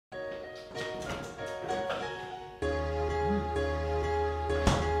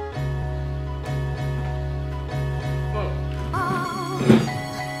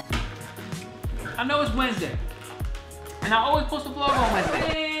I know it's Wednesday. And I always post a vlog on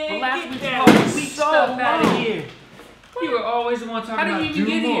Wednesday. But last week's that vlog was weak so stuff out of here. You were always the one talking How about did you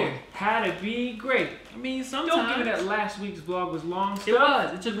even get here? How to be great. I mean, sometimes. Don't give me that last week's vlog was long stuff. It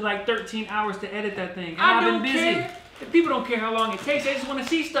was. It took me like 13 hours to edit that thing. And I've been busy. Care. If people don't care how long it takes, they just want to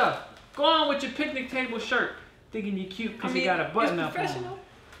see stuff. Go on with your picnic table shirt, thinking you're cute because you got a button up on.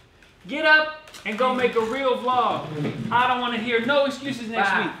 Get up and go make a real vlog. I don't want to hear no excuses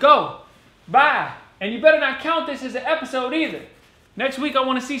next week. Go. Bye. And you better not count this as an episode either. Next week I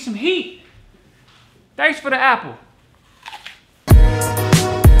want to see some heat. Thanks for the apple.